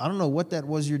 I don't know what that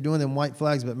was you're doing, them white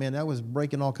flags, but man, that was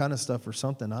breaking all kind of stuff or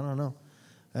something. I don't know.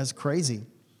 That's crazy.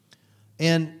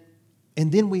 And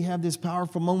then we have this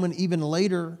powerful moment even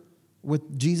later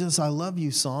with Jesus, I Love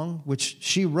You song, which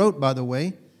she wrote, by the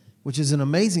way, which is an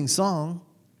amazing song.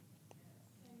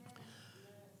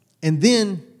 And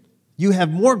then you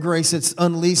have more grace that's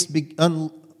unleashed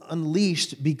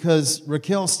because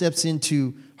Raquel steps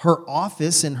into her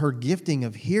office and her gifting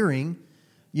of hearing.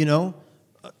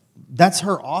 That's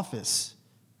her office.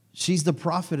 She's the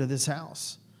prophet of this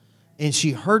house. And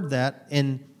she heard that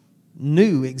and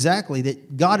knew exactly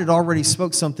that God had already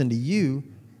spoke something to you,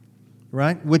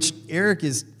 right? Which Eric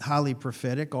is highly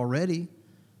prophetic already.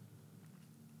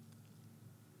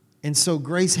 And so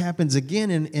grace happens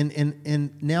again,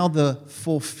 and now the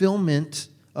fulfillment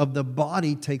of the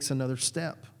body takes another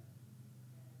step.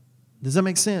 Does that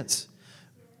make sense?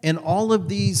 And all of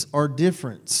these are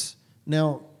different.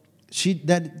 Now, she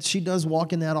does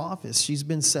walk in that office. She's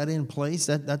been set in place.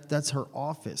 That's her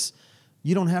office.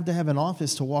 You don't have to have an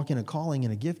office to walk in a calling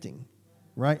and a gifting,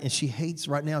 right? And she hates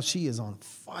right now. She is on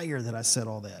fire that I said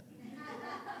all that.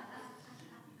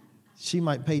 She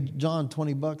might pay John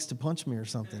 $20 to punch me or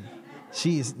something.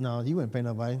 No, you wouldn't pay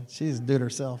nobody. She just do it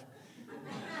herself.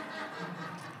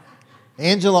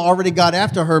 Angela already got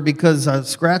after her because I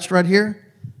scratched right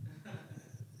here.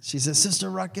 She said, Sister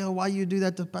Raquel, why you do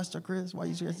that to Pastor Chris? Why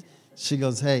you scratch? She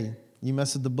goes, hey, you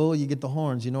mess with the bull, you get the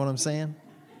horns. You know what I'm saying?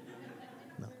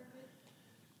 No.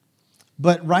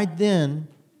 But right then,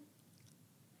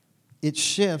 it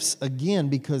shifts again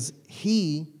because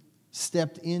he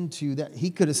stepped into that.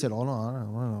 He could have said, oh, no, I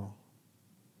don't know.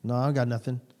 No, I got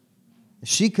nothing.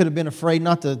 She could have been afraid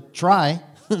not to try.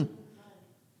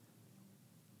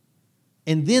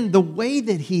 And then the way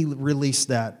that he released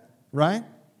that, right?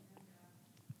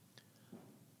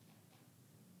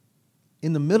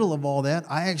 in the middle of all that,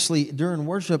 during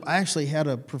worship, I actually had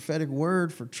a prophetic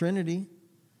word for Trinity.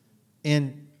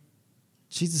 And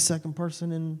she's the second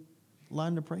person in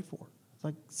line to pray for. It's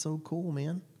like, so cool,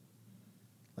 man.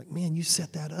 Like, man, you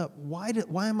set that up. Why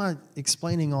am I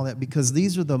explaining all that? Because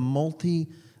these are the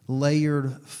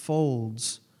multi-layered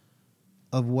folds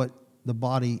of what the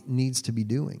body needs to be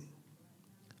doing.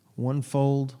 One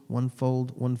fold, one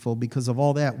fold, one fold. Because of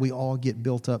all that, we all get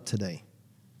built up today.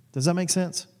 Does that make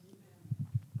sense?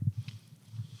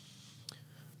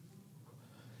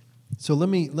 So let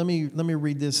me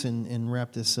read this and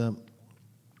wrap this up.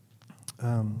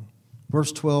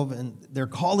 Verse 12, and their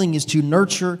calling is to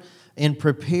nurture and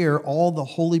prepare all the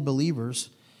holy believers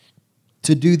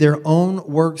to do their own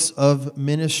works of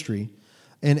ministry.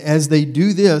 And as they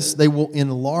do this, they will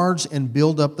enlarge and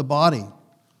build up the body.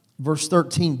 Verse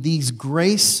 13, these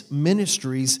grace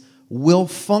ministries will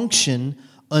function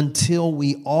until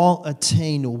we all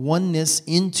attain oneness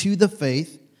into the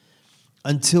faith,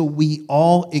 until we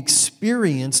all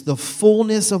experience the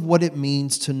fullness of what it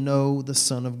means to know the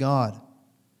Son of God.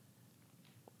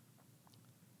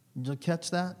 Did you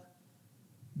catch that?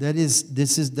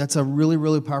 That's a really,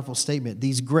 really powerful statement.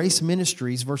 These grace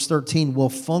ministries, verse 13, will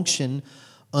function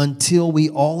until we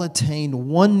all attain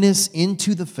oneness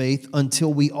into the faith,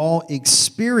 until we all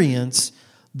experience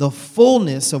the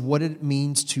fullness of what it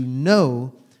means to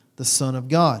know the Son of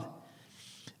God.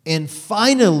 And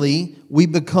finally, we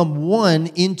become one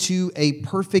into a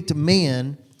perfect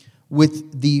man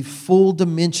with the full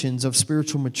dimensions of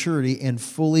spiritual maturity and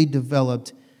fully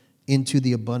developed into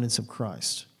the abundance of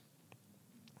Christ.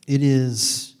 It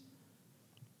is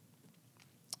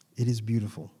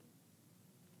beautiful.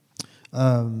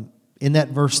 In that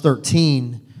verse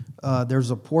 13,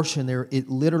 there's a portion there. It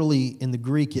literally, in the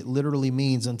Greek, it literally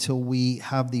means until we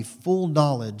have the full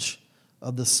knowledge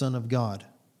of the Son of God.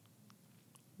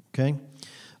 Okay?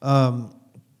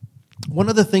 One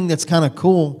other thing that's kind of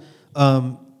cool,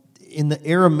 in the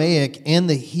Aramaic and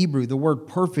the Hebrew, the word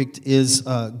perfect is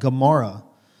gamara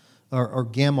or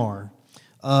gamar.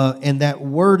 And that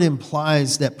word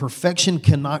implies that perfection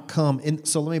cannot come.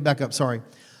 So let me back up, sorry.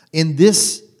 In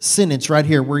this sentence right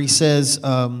here where he says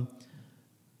in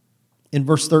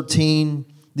verse 13,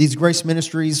 these grace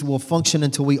ministries will function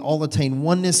until we all attain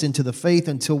oneness into the faith,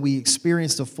 until we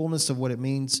experience the fullness of what it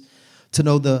means to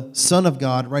know the Son of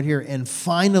God right here. And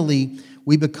finally,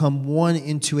 we become one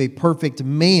into a perfect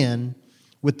man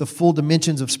with the full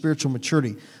dimensions of spiritual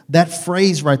maturity. That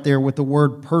phrase right there with the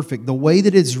word perfect, the way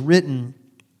that it's written,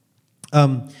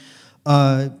 it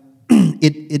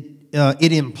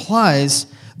implies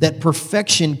that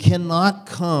perfection cannot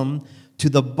come to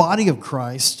the body of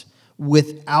Christ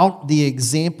without the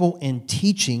example and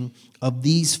teaching of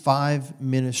these 5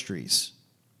 ministries.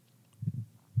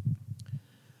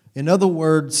 In other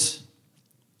words,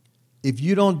 if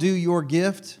you don't do your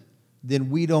gift,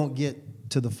 then we don't get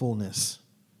to the fullness.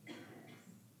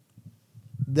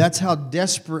 That's how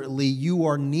desperately you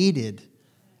are needed.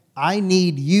 I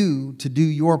need you to do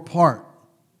your part,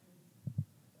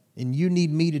 and you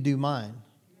need me to do mine.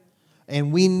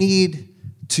 And we need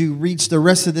to reach the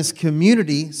rest of this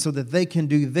community so that they can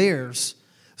do theirs,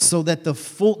 so that the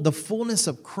fullness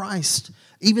of Christ,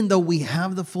 even though we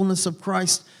have the fullness of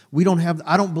Christ,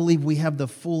 I don't believe we have the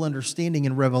full understanding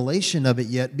and revelation of it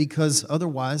yet, because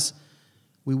otherwise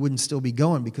we wouldn't still be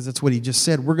going, because that's what he just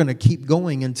said. We're going to keep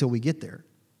going until we get there.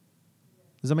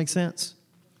 Does that make sense?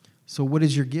 So what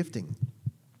is your gifting?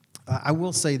 I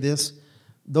will say this.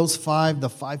 Those 5, the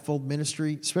fivefold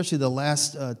ministry, especially the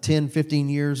last 10, 15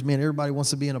 years, man, everybody wants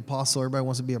to be an apostle. Everybody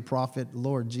wants to be a prophet.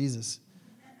 Lord Jesus.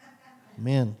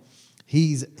 Man,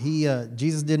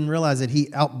 Jesus didn't realize that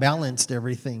he outbalanced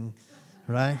everything,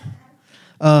 right?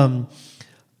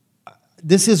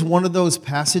 This is one of those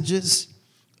passages,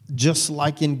 just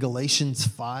like in Galatians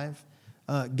 5.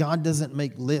 God doesn't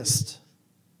make lists.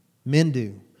 Men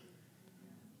do,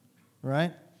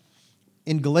 right?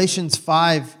 In Galatians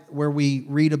 5, where we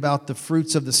read about the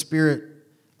fruits of the Spirit,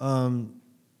 oh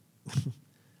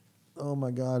my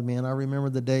God, man, I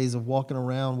remember the days of walking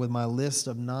around with my list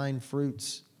of 9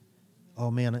 fruits.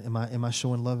 Oh man, am I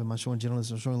showing love? Am I showing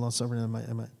gentleness? Am I showing long-suffering?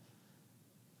 Am I?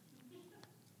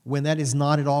 When that is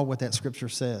not at all what that scripture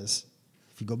says.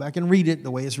 If you go back and read it the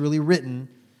way it's really written,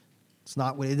 it's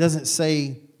not what it doesn't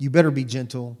say. You better be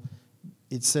gentle.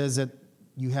 It says that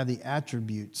you have the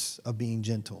attributes of being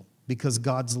gentle, because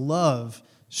God's love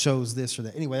shows this or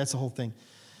that. Anyway, that's the whole thing.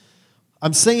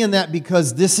 I'm saying that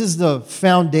because this is the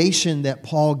foundation that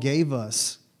Paul gave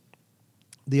us,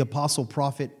 the apostle,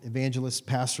 prophet, evangelist,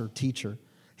 pastor, teacher.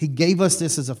 He gave us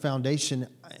this as a foundation,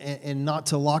 and not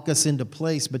to lock us into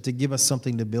place, but to give us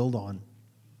something to build on.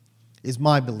 is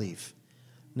my belief.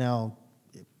 Now,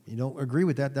 if you don't agree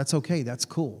with that, that's okay. That's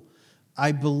cool.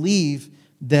 I believe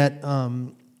that,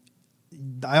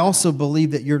 I also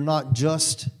believe that you're not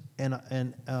just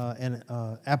an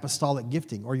apostolic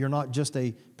gifting, or you're not just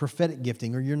a prophetic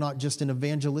gifting, or you're not just an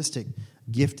evangelistic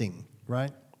gifting,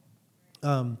 right?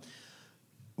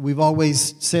 We've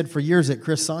always said for years that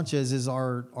Chris Sanchez is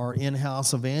our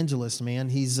in-house evangelist, man.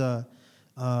 He's, but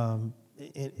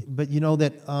you know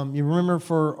that, you remember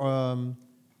for,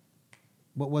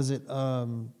 what was it?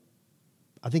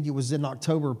 I think it was in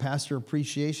October, Pastor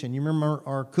Appreciation. You remember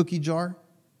our cookie jar?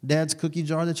 Dad's cookie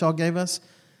jar that y'all gave us?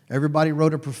 Everybody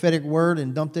wrote a prophetic word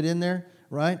and dumped it in there,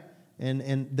 right?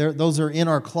 And those are in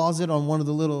our closet on one of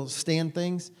the little stand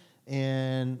things.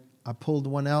 And I pulled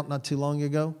one out not too long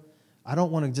ago. I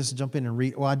don't want to just jump in and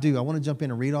read. Well, I do. I want to jump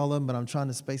in and read all of them, but I'm trying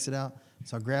to space it out.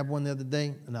 So I grabbed one the other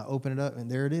day, and I opened it up, and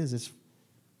there it is.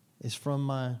 It's from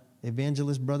my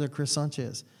evangelist brother, Chris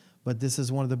Sanchez. But this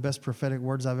is one of the best prophetic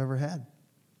words I've ever had.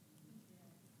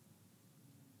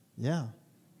 Yeah.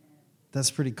 That's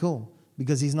pretty cool,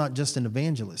 because he's not just an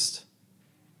evangelist.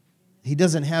 He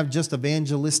doesn't have just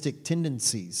evangelistic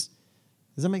tendencies.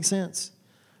 Does that make sense?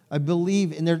 I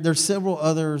believe, and there's several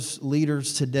others,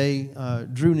 leaders today.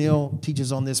 Drew Neal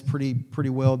teaches on this pretty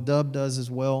well. Dub does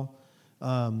as well.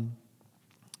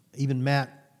 Even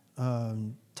Matt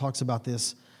talks about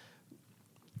this,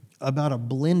 about a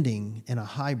blending and a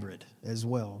hybrid as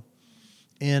well.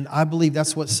 And I believe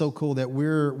that's what's so cool, that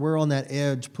we're on that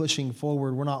edge pushing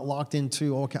forward. We're not locked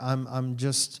into, okay, I'm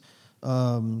just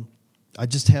I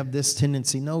just have this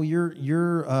tendency. No,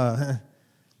 you're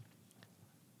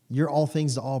all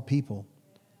things to all people.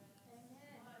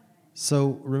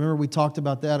 So remember, we talked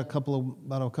about that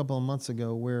about a couple of months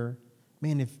ago, where,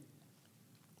 man,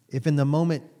 if in the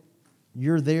moment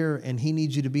you're there and he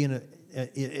needs you to be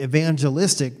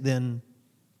evangelistic, then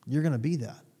you're going to be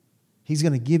that. He's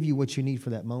going to give you what you need for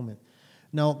that moment.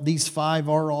 Now, these 5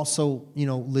 are also,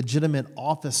 legitimate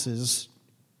offices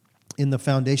in the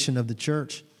foundation of the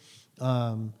church.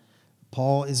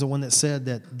 Paul is the one that said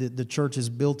that the church is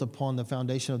built upon the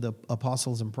foundation of the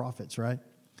apostles and prophets, right?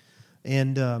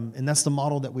 And that's the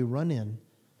model that we run in.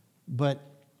 But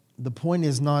the point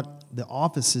is not the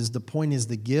offices. The point is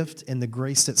the gift and the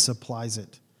grace that supplies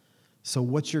it. So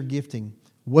what's your gifting?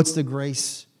 What's the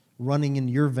grace running in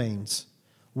your veins?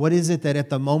 What is it that at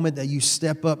the moment that you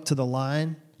step up to the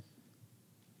line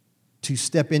to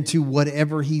step into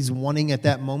whatever he's wanting at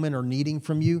that moment or needing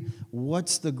from you,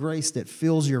 what's the grace that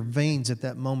fills your veins at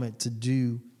that moment to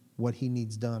do what he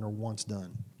needs done or wants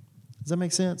done? Does that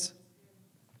make sense?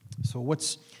 So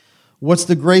what's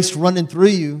the grace running through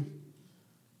you,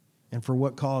 and for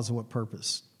what cause and what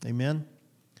purpose? Amen?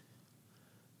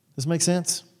 Does this make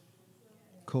sense?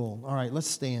 Cool. All right, let's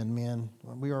stand, man.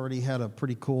 We already had a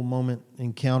pretty cool moment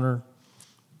encounter.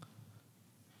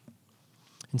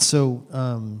 And so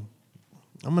I'm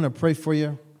going to pray for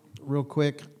you real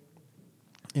quick.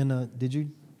 And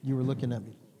you were looking at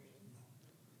me?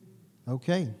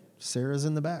 Okay, Sarah's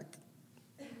in the back.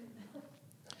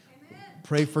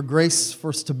 Pray for grace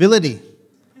for stability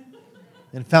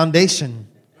and foundation.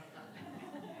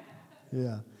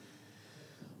 Yeah.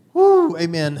 Woo,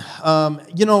 amen.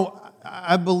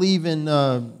 I believe in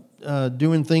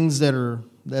doing things that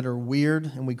are weird,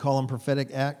 and we call them prophetic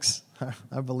acts.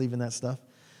 I believe in that stuff.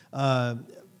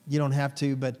 You don't have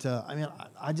to, but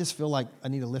I just feel like I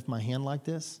need to lift my hand like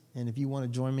this. And if you want to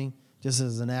join me, just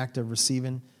as an act of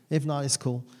receiving. If not, it's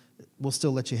cool. We'll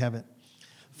still let you have it.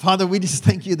 Father, we just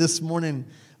thank you this morning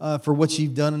for what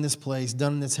you've done in this place,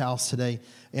 done in this house today.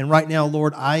 And right now,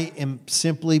 Lord, I am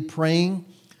simply praying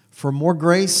for more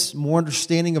grace, more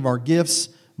understanding of our gifts,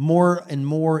 more and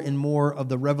more and more of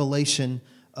the revelation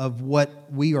of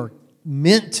what we are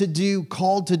meant to do,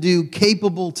 called to do,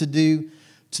 capable to do,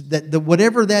 that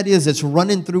whatever that is that's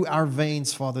running through our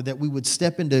veins, Father, that we would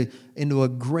step into a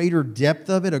greater depth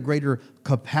of it, a greater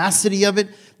capacity of it,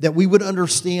 that we would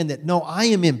understand that, no, I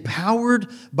am empowered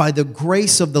by the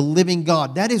grace of the living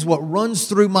God. That is what runs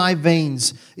through my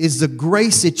veins, is the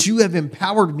grace that you have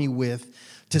empowered me with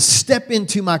to step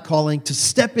into my calling, to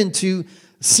step into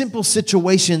simple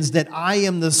situations that I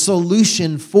am the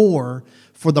solution for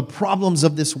the problems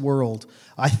of this world.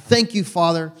 I thank you,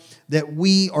 Father, that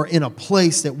we are in a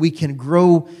place that we can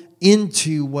grow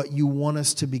into what you want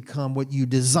us to become, what you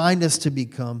designed us to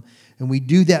become. And we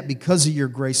do that because of your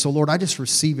grace. So, Lord, I just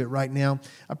receive it right now.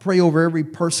 I pray over every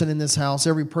person in this house,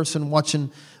 every person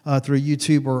watching through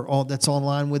YouTube or all that's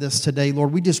online with us today.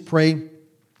 Lord, we just pray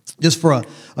just for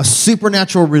a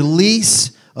supernatural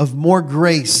release of more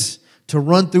grace to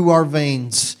run through our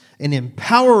veins and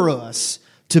empower us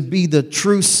to be the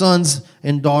true sons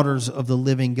and daughters of the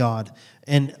living God.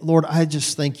 And Lord, I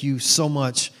just thank you so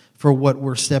much for what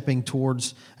we're stepping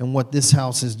towards and what this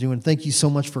house is doing. Thank you so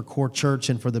much for Core Church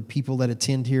and for the people that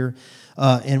attend here.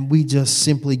 And we just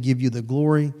simply give you the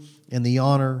glory and the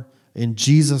honor in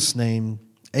Jesus' name.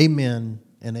 Amen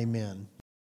and amen.